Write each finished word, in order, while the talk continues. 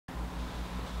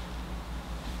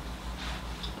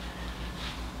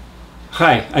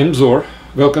Hi, I'm Zor.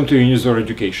 Welcome to Unizor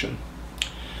Education.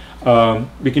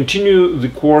 We continue the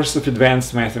course of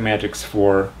advanced mathematics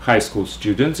for high school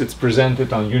students. It's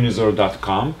presented on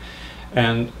unizor.com,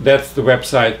 and that's the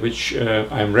website which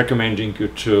I'm recommending you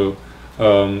to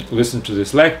listen to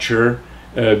this lecture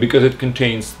because it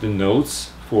contains the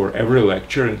notes for every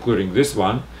lecture, including this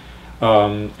one,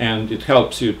 and it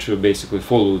helps you to basically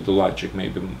follow the logic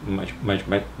maybe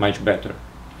much better.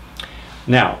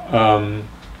 Now,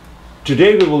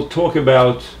 today we will talk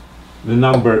about the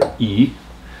number e,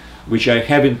 which I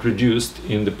have introduced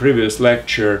in the previous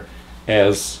lecture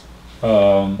as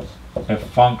a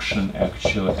function,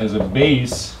 actually, as a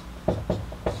base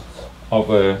of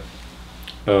the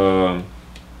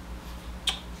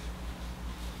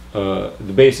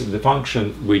base of the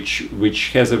function,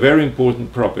 which has a very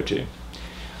important property.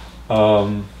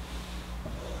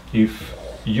 If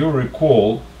you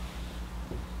recall,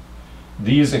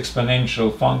 these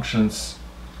exponential functions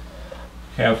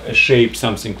have a shape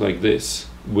something like this,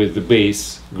 with the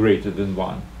base greater than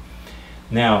 1.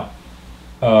 Now,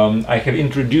 I have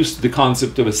introduced the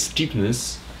concept of a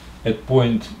steepness at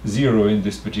point 0 in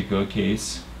this particular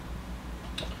case,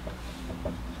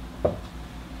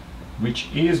 which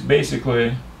is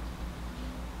basically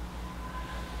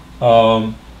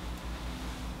a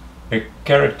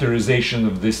characterization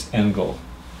of this angle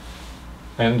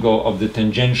of the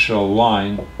tangential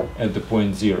line at the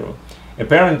point 0.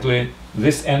 Apparently,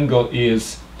 this angle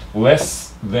is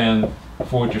less than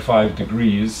 45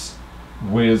 degrees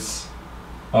with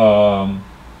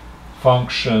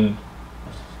function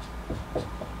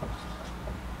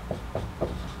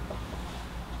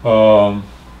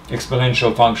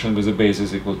exponential function with a base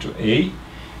is equal to a,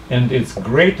 and it's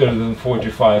greater than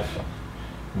 45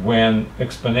 when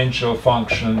exponential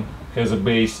function has a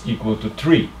base equal to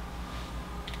 3.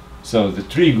 So the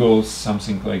tree goes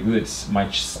something like this,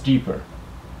 much steeper,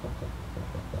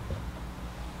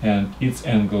 and its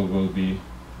angle will be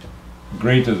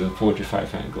greater than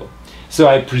 45 angle. So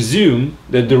I presume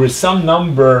that there is some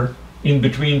number in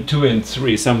between 2 and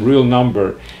 3, some real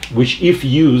number, which if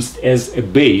used as a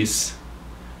base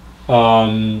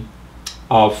of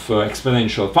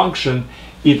exponential function,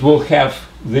 it will have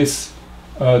this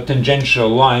tangential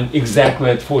line exactly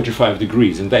at 45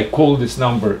 degrees, and I call this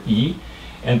number e.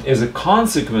 And as a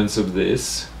consequence of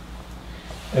this,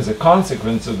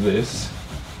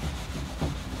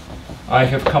 I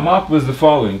have come up with the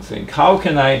following thing. How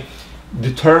can I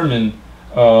determine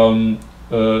the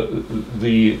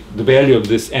value of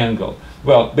this angle?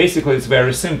 Well, basically it's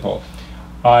very simple.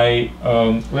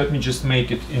 Let me just make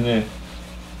it in a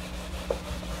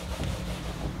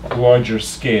larger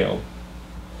scale.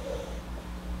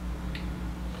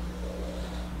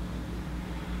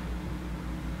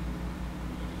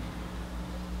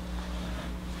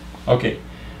 Okay,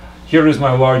 here is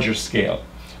my larger scale.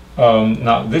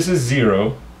 Now this is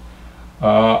 0.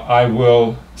 I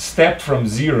will step from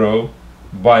 0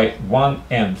 by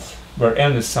 1/n, where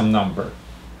n is some number.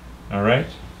 All right?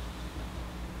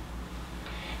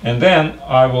 And then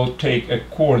I will take a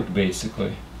chord,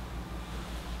 basically.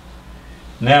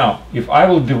 Now, if I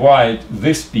will divide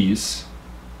this piece,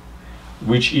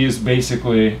 which is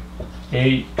basically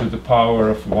a to the power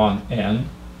of 1n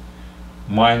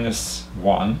minus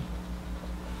 1,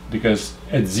 because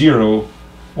at 0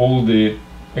 all the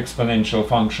exponential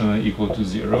function are equal to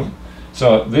 0.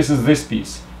 So this is this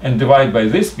piece, and divide by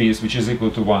this piece, which is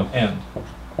equal to 1n.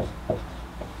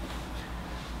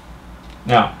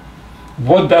 Now,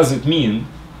 what does it mean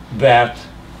that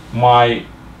my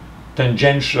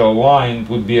tangential line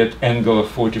would be at angle of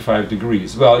 45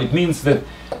 degrees? Well, it means that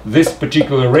this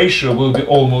particular ratio will be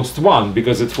almost 1,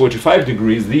 because at 45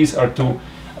 degrees these are two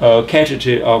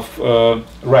catenae of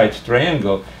right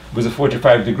triangle. With the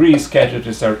 45 degrees,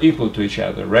 catenae are equal to each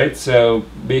other, right? So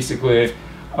basically,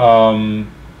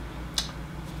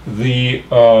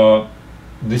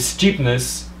 the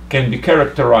steepness can be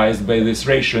characterized by this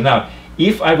ratio. Now,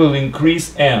 if I will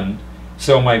increase n,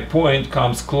 so my point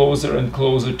comes closer and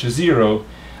closer to 0,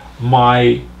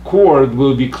 my chord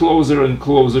will be closer and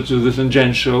closer to the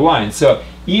tangential line. So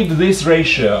if this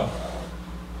ratio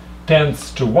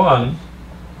tends to 1,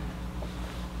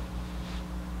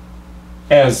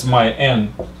 as my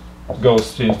n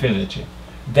goes to infinity,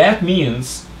 that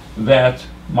means that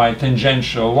my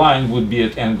tangential line would be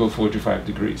at angle 45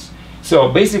 degrees. So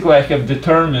basically I have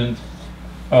determined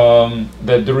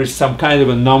that there is some kind of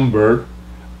a number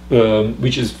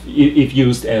which is, if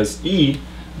used as e,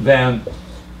 then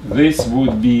this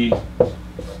would be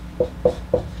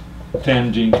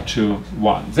tending to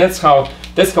 1. That's how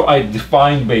I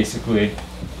define basically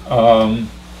the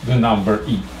number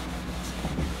e.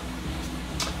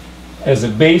 as a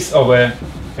base of an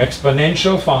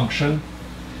exponential function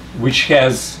which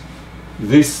has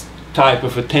this type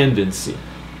of a tendency,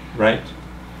 right?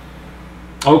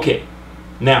 Okay,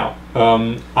 now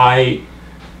I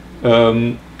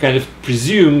kind of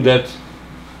presume that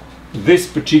this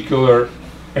particular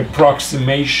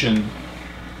approximation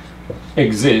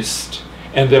exists,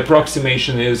 and the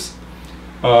approximation is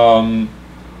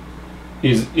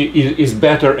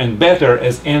better and better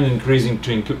as n increasing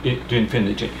to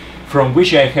infinity, from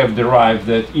which I have derived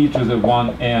that e to the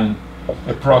 1n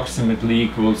approximately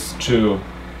equals to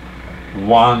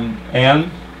 1n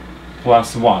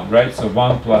plus 1, right? So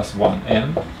 1 plus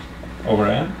 1n over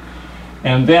n.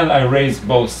 And then I raise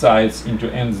both sides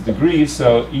into n's degree,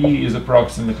 so e is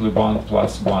approximately 1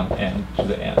 plus 1n to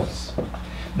the n's.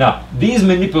 Now, these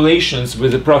manipulations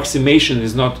with approximation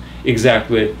is not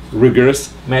exactly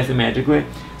rigorous mathematically.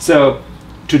 So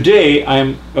today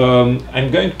I'm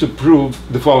going to prove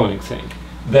the following thing,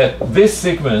 that this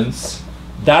sequence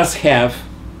does have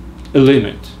a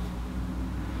limit.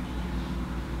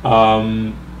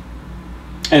 And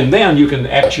then you can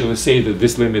actually say that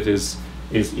this limit is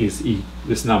e,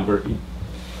 this number e.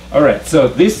 All right, so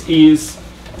this is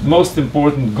the most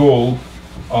important goal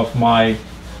of my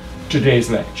today's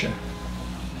lecture,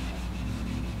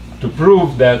 to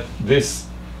prove that this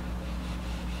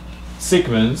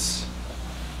sequence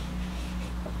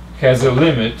has a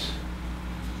limit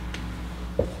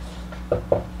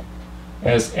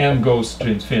as n goes to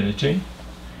infinity,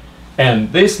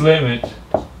 and this limit,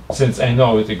 since I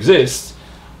know it exists,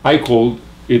 I call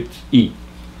it e.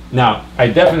 Now, I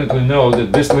definitely know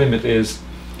that this limit is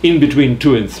in between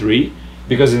 2 and 3,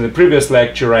 because in the previous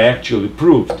lecture I actually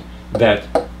proved that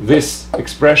this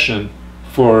expression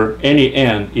for any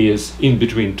n is in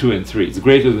between 2 and 3. It's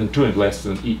greater than 2 and less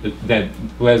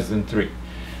than 3.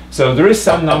 So there is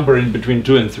some number in between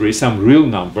 2 and 3, some real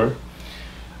number,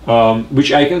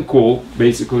 which I can call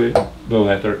basically the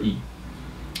letter e.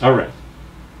 All right.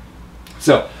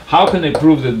 So how can I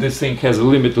prove that this thing has a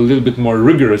limit a little bit more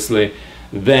rigorously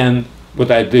than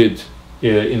what I did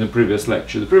in the previous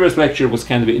lecture? The previous lecture was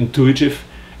kind of an intuitive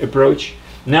approach.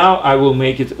 Now I will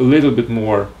make it a little bit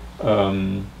more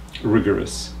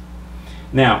rigorous.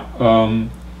 Now,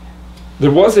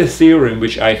 there was a theorem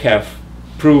which I have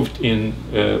proved in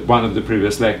one of the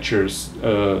previous lectures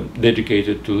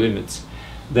dedicated to limits,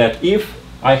 that if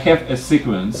I have a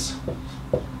sequence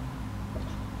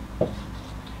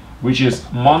which is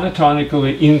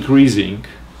monotonically increasing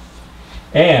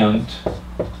and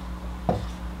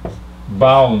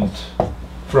bound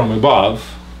from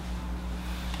above,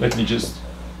 let me just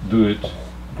do it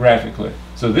graphically.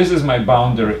 So this is my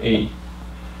boundary A,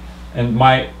 and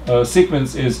my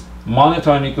sequence is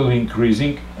monotonically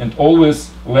increasing and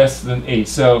always less than A.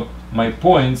 So my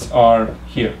points are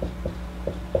here.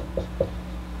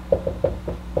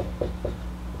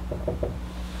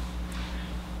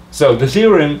 So the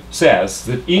theorem says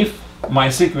that if my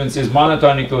sequence is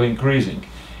monotonically increasing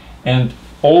and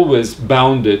always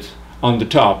bounded on the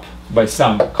top by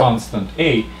some constant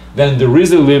A, then there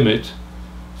is a limit,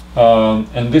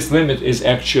 and this limit is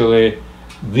actually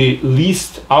the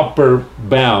least upper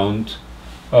bound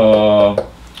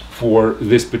for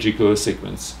this particular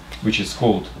sequence, which is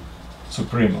called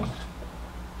supremum.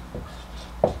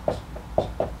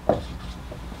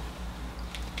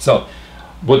 So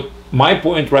what my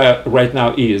point right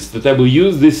now is that I will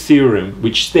use this theorem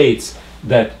which states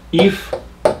that if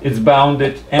it's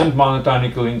bounded and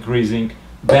monotonically increasing,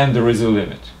 then there is a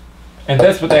limit. And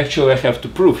that's what actually I have to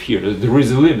prove here, that there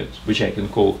is a limit, which I can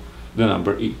call the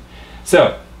number e.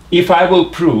 So if I will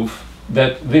prove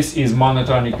that this is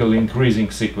monotonically increasing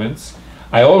sequence,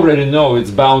 I already know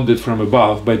it's bounded from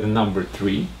above by the number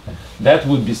 3. That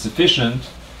would be sufficient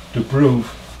to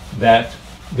prove that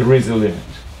there is a limit.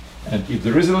 And if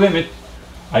there is a limit,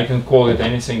 I can call it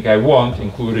anything I want,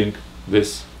 including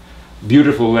this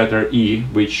beautiful letter E,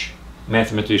 which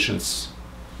mathematicians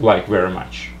like very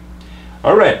much.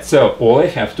 All right, so all I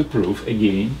have to prove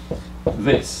again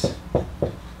this.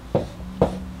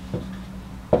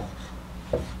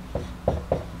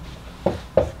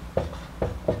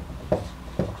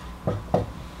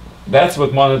 That's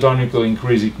what monotonically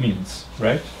increasing means,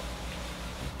 right?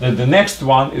 That the next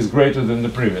one is greater than the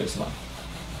previous one.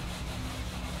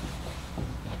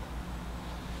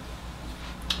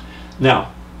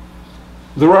 Now,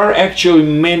 there are actually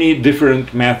many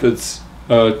different methods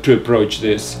to approach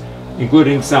this,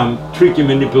 including some tricky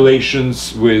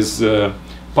manipulations with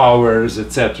powers,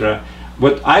 etc.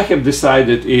 What I have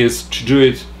decided is to do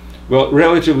it, well,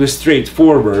 relatively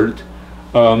straightforward,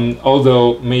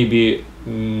 although maybe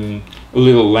a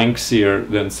little lengthier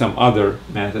than some other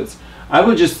methods. I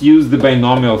will just use the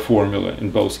binomial formula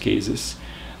in both cases.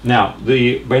 Now,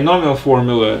 the binomial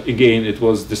formula, again, it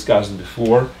was discussed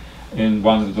before in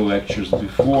one of the lectures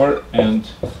before, and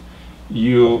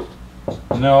you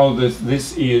know that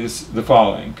this is the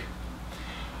following.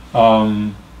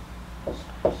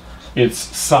 It's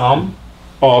sum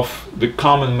of the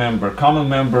common member. Common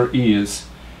member is,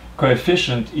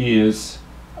 coefficient is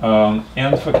n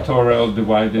factorial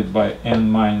divided by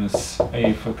n minus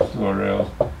a factorial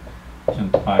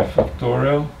and I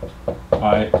factorial,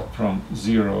 I from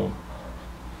 0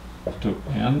 to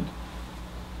n,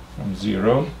 from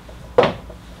 0,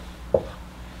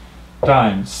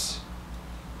 times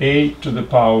a to the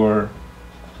power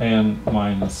n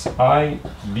minus I,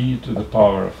 b to the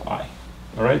power of I.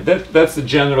 All right, that's the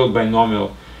general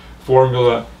binomial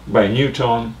formula by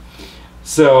Newton.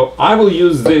 So I will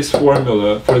use this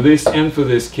formula for this and for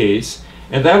this case,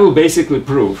 and I will basically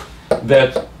prove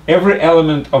that every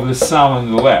element of the sum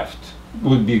on the left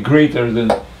would be greater than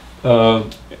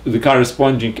the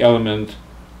corresponding element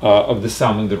of the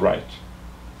sum on the right.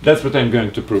 That's what I'm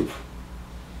going to prove.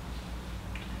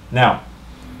 Now,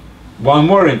 one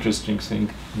more interesting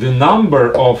thing, the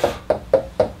number of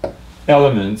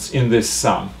elements in this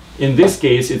sum. In this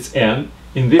case it's n,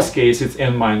 in this case it's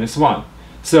n minus 1.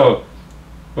 So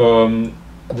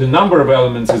the number of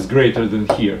elements is greater than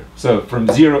here. So from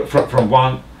 0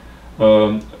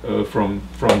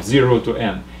 to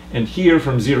n, and here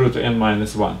from 0 to n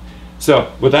minus 1.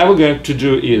 So what I will going to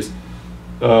do is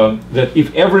that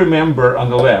if every member on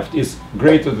the left is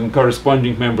greater than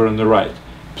corresponding member on the right,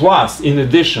 plus in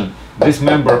addition this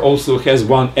member also has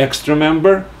one extra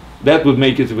member, that would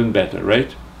make it even better,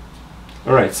 right?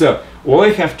 All right, so all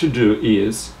I have to do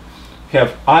is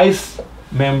have ith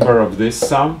member of this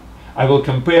sum. I will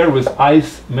compare with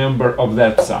ith member of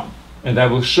that sum, and I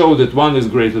will show that one is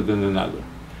greater than another.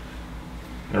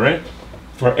 All right,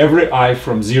 for every I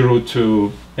from 0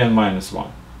 to n minus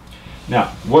 1.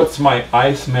 Now, what's my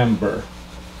ith member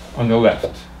on the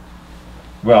left?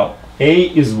 Well, a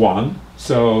is 1,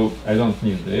 so I don't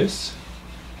need this,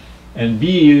 and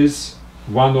b is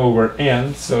 1 over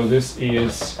n, so this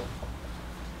is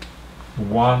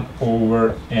 1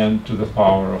 over n to the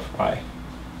power of I.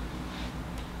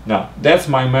 Now, that's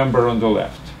my member on the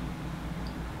left.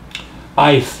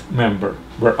 Ith member,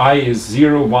 where I is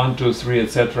 0, 1, 2, 3,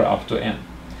 etc. up to n.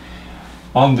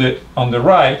 On the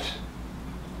right,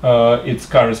 it's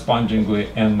correspondingly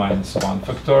n minus 1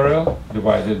 factorial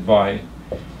divided by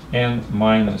n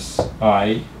minus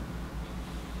I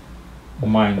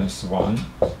minus 1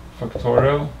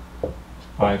 factorial,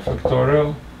 I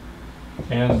factorial,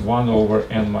 and 1 over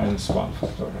n minus 1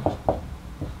 factorial.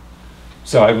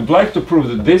 So I would like to prove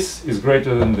that this is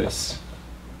greater than this.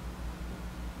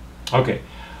 Okay,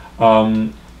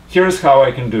 here's how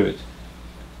I can do it.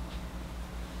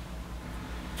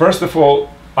 First of all,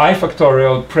 I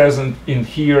factorial present in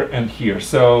here and here.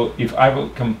 So if I will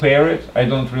compare it, I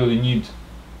don't really need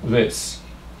this.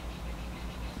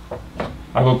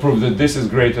 I will prove that this is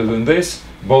greater than this.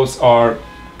 Both are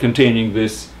containing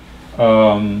this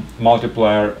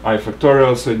multiplier I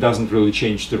factorial, so it doesn't really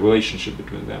change the relationship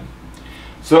between them.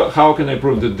 So how can I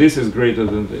prove that this is greater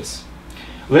than this?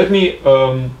 Let me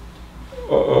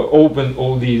open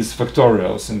all these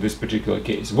factorials in this particular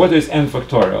case. What is n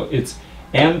factorial? It's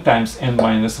n times n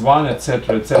minus 1,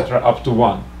 etc., up to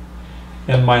 1.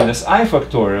 N minus I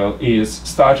factorial is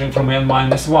starting from n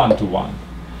minus 1 to 1.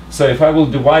 So if I will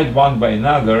divide one by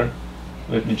another,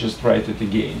 let me just write it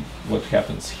again, what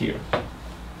happens here.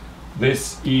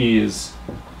 This is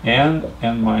n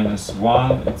minus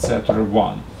 1, etc.,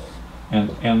 1, and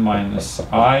n minus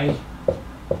I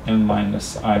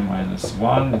minus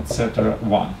 1, etc.,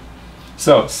 1.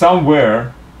 So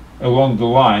somewhere along the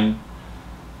line,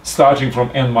 starting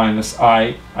from n minus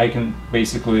I can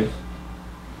basically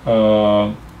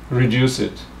reduce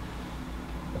it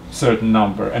certain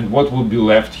number, and what will be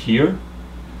left here?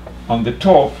 On the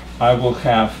top I will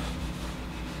have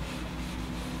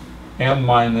n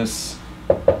minus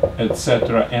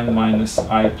etc. n minus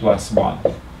I plus 1.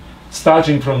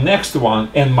 Starting from next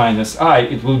one, n minus I,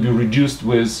 it will be reduced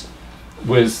with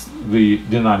the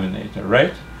denominator,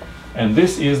 right? And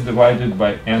this is divided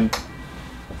by n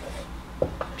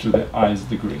to the i's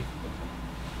degree.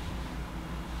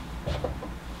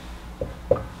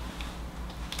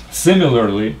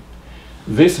 Similarly,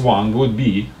 this one would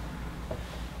be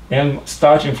n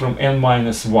starting from n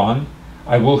minus 1.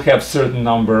 I will have certain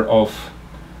number of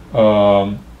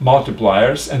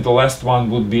multipliers, and the last one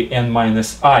would be n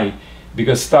minus I,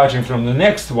 because starting from the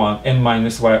next one, n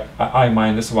minus I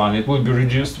minus 1, it would be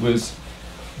reduced with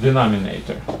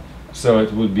denominator. So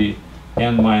it would be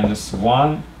n minus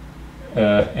 1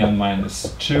 n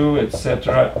minus 2,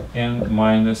 etc., n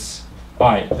minus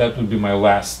I. That would be my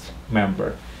last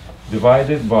member,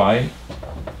 divided by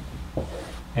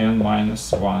n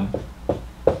minus 1.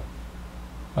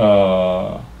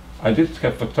 I did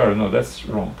have factorial, no, that's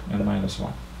wrong, n minus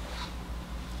 1.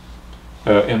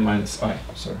 N minus I,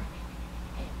 sorry.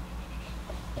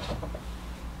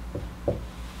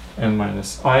 N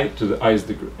minus I to the i's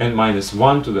degree, n minus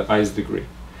 1 to the i's degree.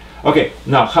 Okay,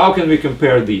 now how can we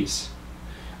compare these?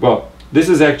 Well, this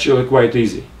is actually quite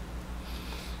easy.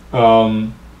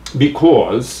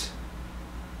 Because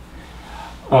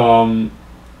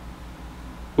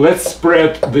let's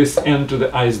spread this n to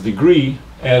the i's degree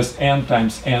as n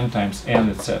times n times n,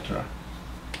 etc.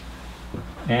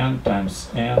 n times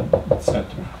n,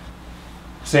 etc.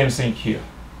 Same thing here.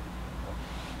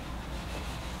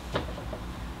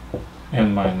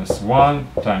 N minus 1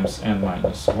 times n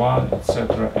minus 1,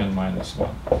 etc., n minus 1.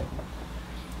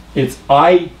 It's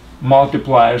I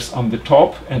multipliers on the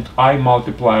top and I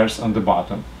multipliers on the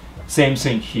bottom. Same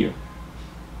thing here.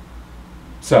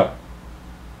 So,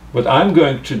 what I'm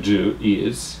going to do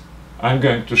is, I'm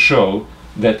going to show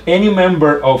that any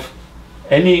member of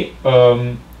any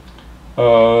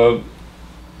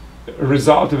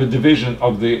result of a division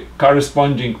of the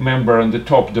corresponding member on the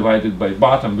top divided by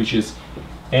bottom, which is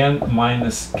n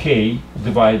minus k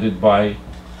divided by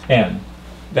n.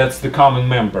 That's the common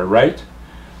member, right?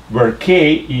 Where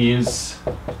k is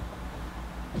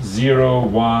 0,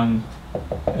 1,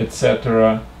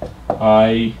 etc.,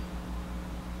 I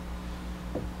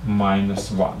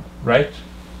minus 1, right?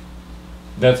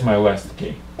 That's my last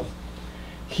k.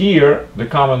 Here, the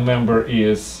common member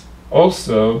is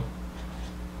also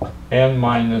n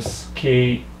minus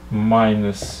k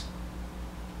minus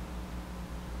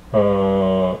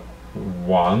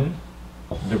 1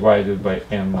 divided by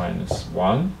n minus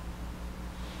 1,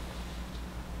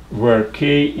 where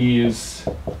k is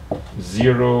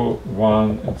 0,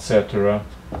 1, etc.,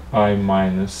 I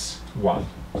minus 1,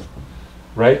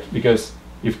 right? Because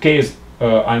if k is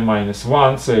I minus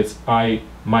 1, so it's I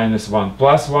minus 1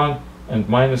 plus 1, and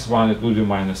minus 1, it will be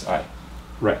minus I,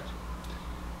 right?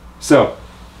 So,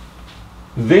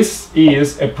 this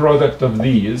is a product of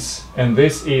these, and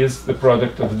this is the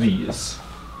product of these.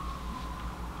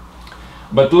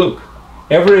 But look,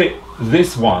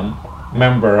 this one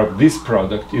member of this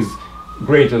product is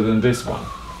greater than this one.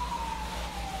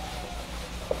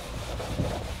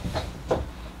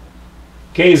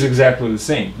 K is exactly the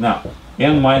same. Now,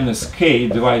 n minus k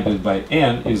divided by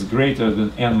n is greater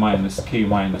than n minus k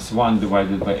minus 1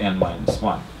 divided by n minus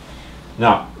 1.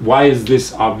 Now, why is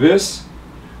this obvious?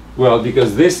 Well,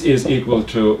 because this is equal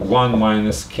to 1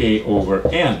 minus k over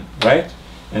n, right?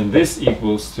 And this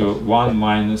equals to 1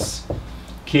 minus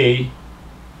k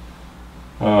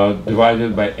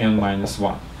divided by n minus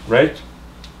 1, right?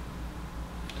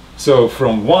 So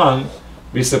from 1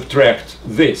 we subtract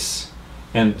this,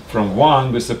 and from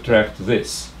 1 we subtract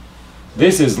this.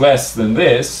 This is less than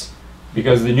this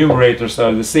because the numerators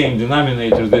are the same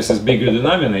denominator. This is bigger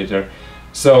denominator,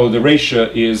 so the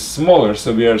ratio is smaller,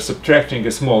 so we are subtracting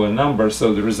a smaller number,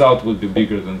 so the result would be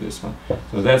bigger than this one.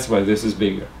 So that's why this is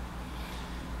bigger,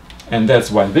 and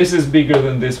that's why this is bigger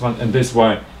than this one, and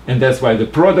that's why the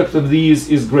product of these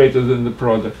is greater than the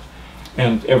product,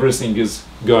 and everything is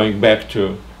going back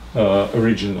to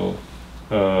original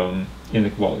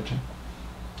inequality.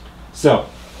 So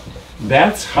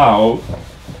that's how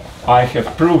I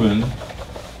have proven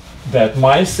that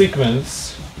my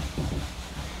sequence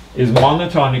is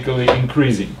monotonically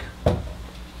increasing.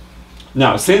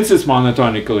 Now, since it's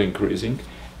monotonically increasing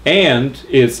and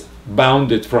it's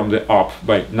bounded from the up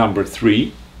by number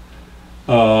 3,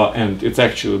 and it's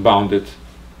actually bounded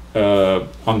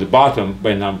on the bottom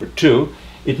by number 2,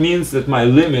 it means that my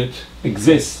limit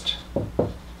exists.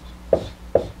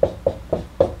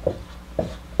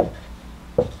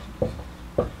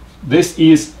 This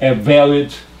is a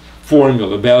valid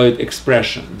formula, valid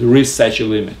expression. There is such a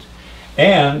limit.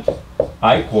 And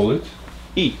I call it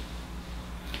E.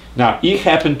 Now, E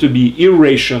happened to be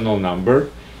irrational number.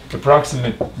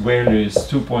 Approximate value is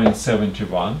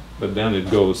 2.71, but then it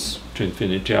goes to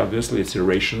infinity, obviously. It's a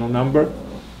rational number.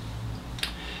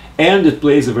 And it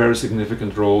plays a very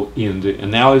significant role in the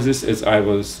analysis, as I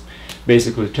was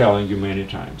basically telling you many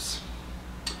times.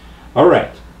 All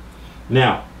right.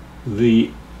 Now,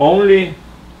 the only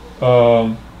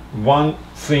one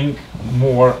thing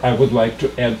more I would like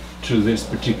to add to this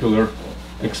particular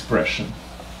expression.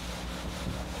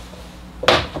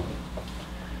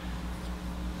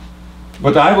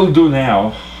 What I will do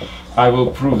now, I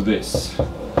will prove this.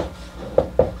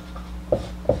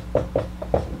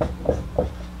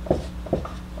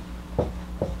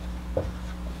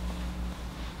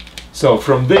 So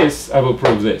from this, I will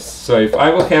prove this. So if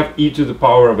I will have e to the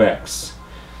power of x,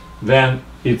 then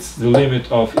it's the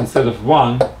limit of, instead of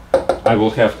 1, I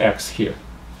will have x here.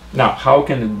 Now, how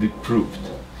can it be proved?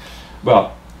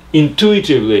 Well,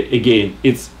 intuitively, again,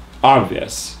 it's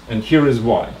obvious, and here is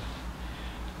why.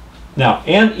 Now,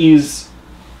 n is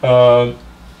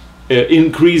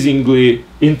infinitely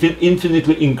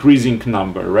increasing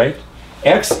number, right?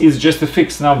 X is just a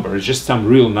fixed number, it's just some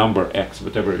real number x,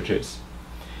 whatever it is.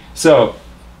 So,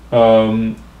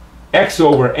 x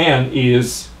over n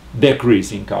is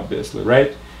decreasing, obviously,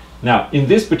 right? Now, in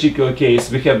this particular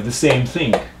case, we have the same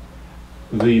thing.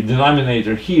 The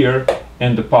denominator here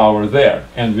and the power there,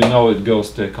 and we know it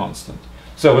goes to a constant.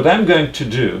 So what I'm going to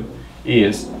do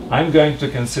is, I'm going to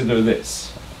consider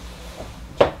this.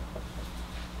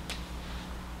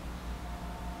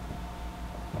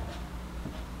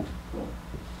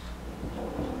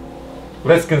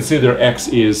 Let's consider x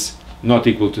is not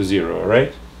equal to 0,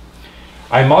 right?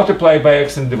 I multiply by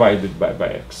x and divide it by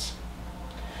x.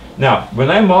 Now,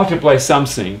 when I multiply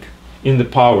something in the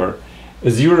power,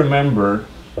 as you remember,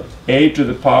 a to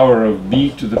the power of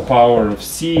b to the power of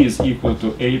c is equal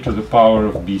to a to the power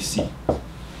of bc,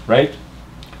 right?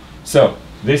 So,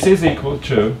 this is equal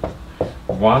to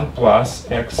 1 plus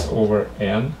x over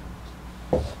n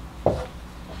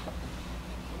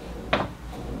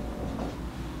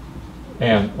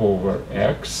n over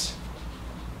x,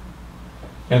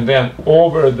 and then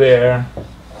over there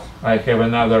I have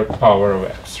another power of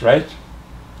x, right?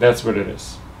 That's what it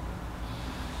is.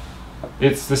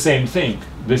 It's the same thing.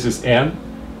 This is n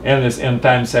is n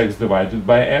times x divided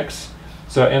by x,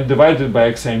 so n divided by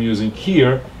x I'm using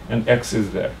here, and x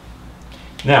is there.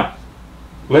 Now,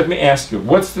 let me ask you,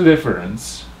 what's the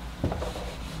difference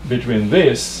between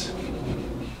this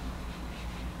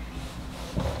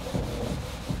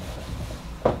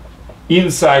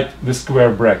inside the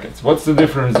square brackets? What's the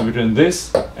difference between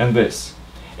this and this?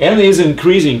 N is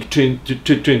increasing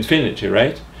to infinity,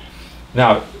 right?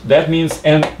 Now, that means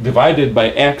n divided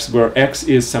by x, where x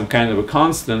is some kind of a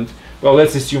constant. Well,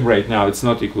 let's assume right now it's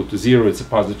not equal to 0, it's a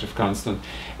positive constant.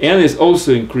 N is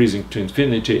also increasing to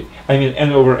infinity. I mean,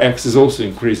 n over x is also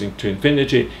increasing to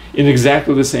infinity in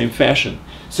exactly the same fashion.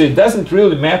 So it doesn't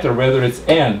really matter whether it's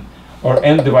n, or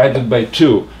n divided by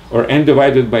 2, or n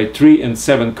divided by 3 and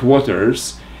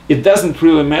 7/4. It doesn't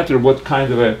really matter what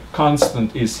kind of a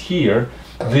constant is here.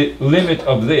 The limit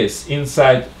of this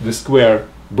inside the square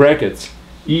brackets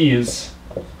is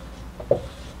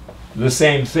the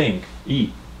same thing, e.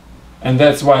 And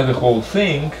that's why the whole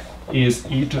thing is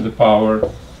e to the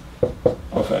power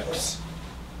of x.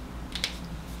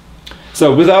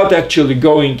 So without actually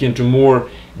going into more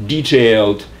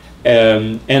detailed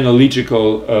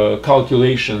analytical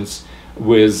calculations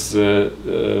with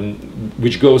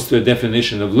which goes to a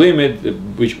definition of limit,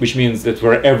 which means that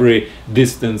for every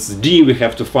distance d we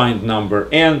have to find number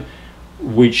n,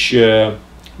 which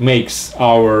makes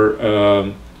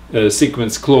our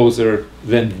sequence closer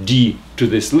than d to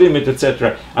this limit,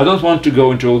 etc. I don't want to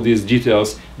go into all these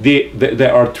details. They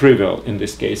are trivial in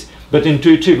this case, but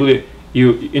intuitively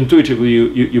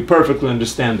you perfectly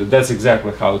understand that that's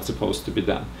exactly how it's supposed to be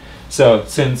done. So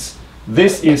since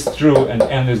this is true and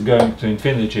n is going to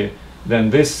infinity, then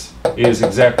this is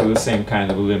exactly the same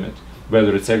kind of a limit,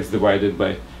 whether it's x divided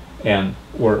by n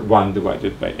or 1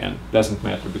 divided by n. Doesn't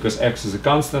matter, because x is a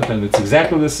constant and it's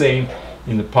exactly the same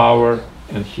in the power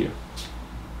and here.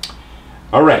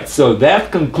 Alright, so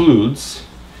that concludes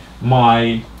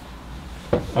my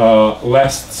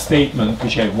last statement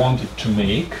which I wanted to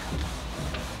make,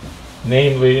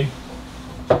 namely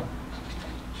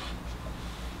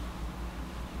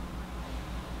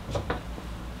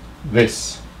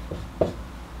this.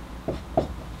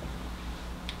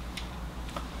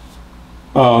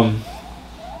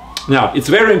 Now, it's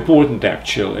very important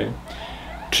actually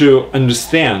to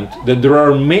understand that there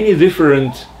are many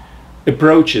different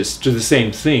approaches to the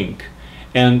same thing,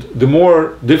 and the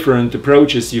more different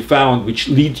approaches you found which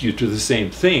lead you to the same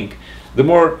thing, the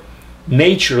more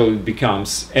natural it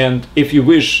becomes, and if you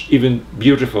wish, even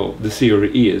beautiful the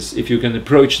theory is, if you can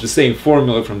approach the same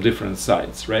formula from different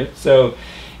sides, right? So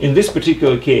in this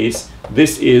particular case,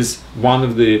 this is one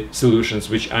of the solutions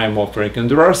which I am offering, and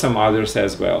there are some others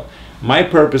as well. My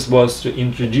purpose was to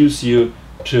introduce you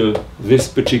to this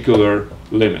particular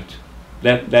limit.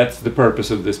 That's the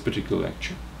purpose of this particular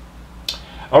lecture.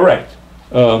 All right,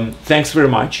 thanks very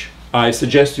much. I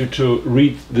suggest you to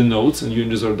read the notes on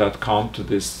unizor.com to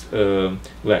this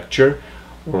lecture,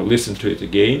 or listen to it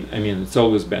again. I mean, it's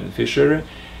always beneficial.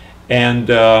 And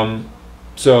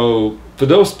so for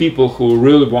those people who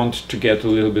really want to get a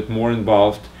little bit more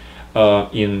involved,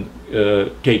 in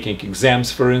taking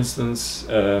exams, for instance,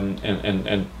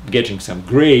 and getting some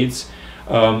grades,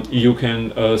 you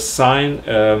can sign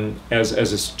as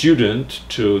a student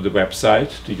to the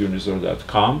website, to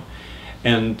unizor.com,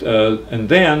 and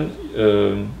then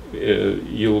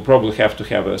you will probably have to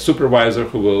have a supervisor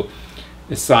who will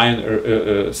assign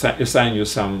you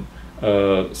some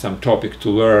topic to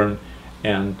learn,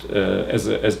 and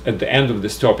at the end of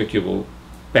this topic you will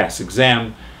pass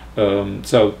exam.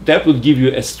 So that would give you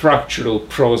a structural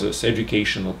process,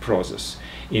 educational process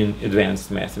in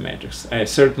advanced mathematics. I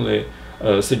certainly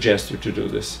suggest you to do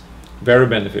this. Very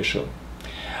beneficial.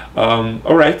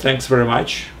 All right, thanks very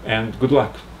much and good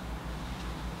luck.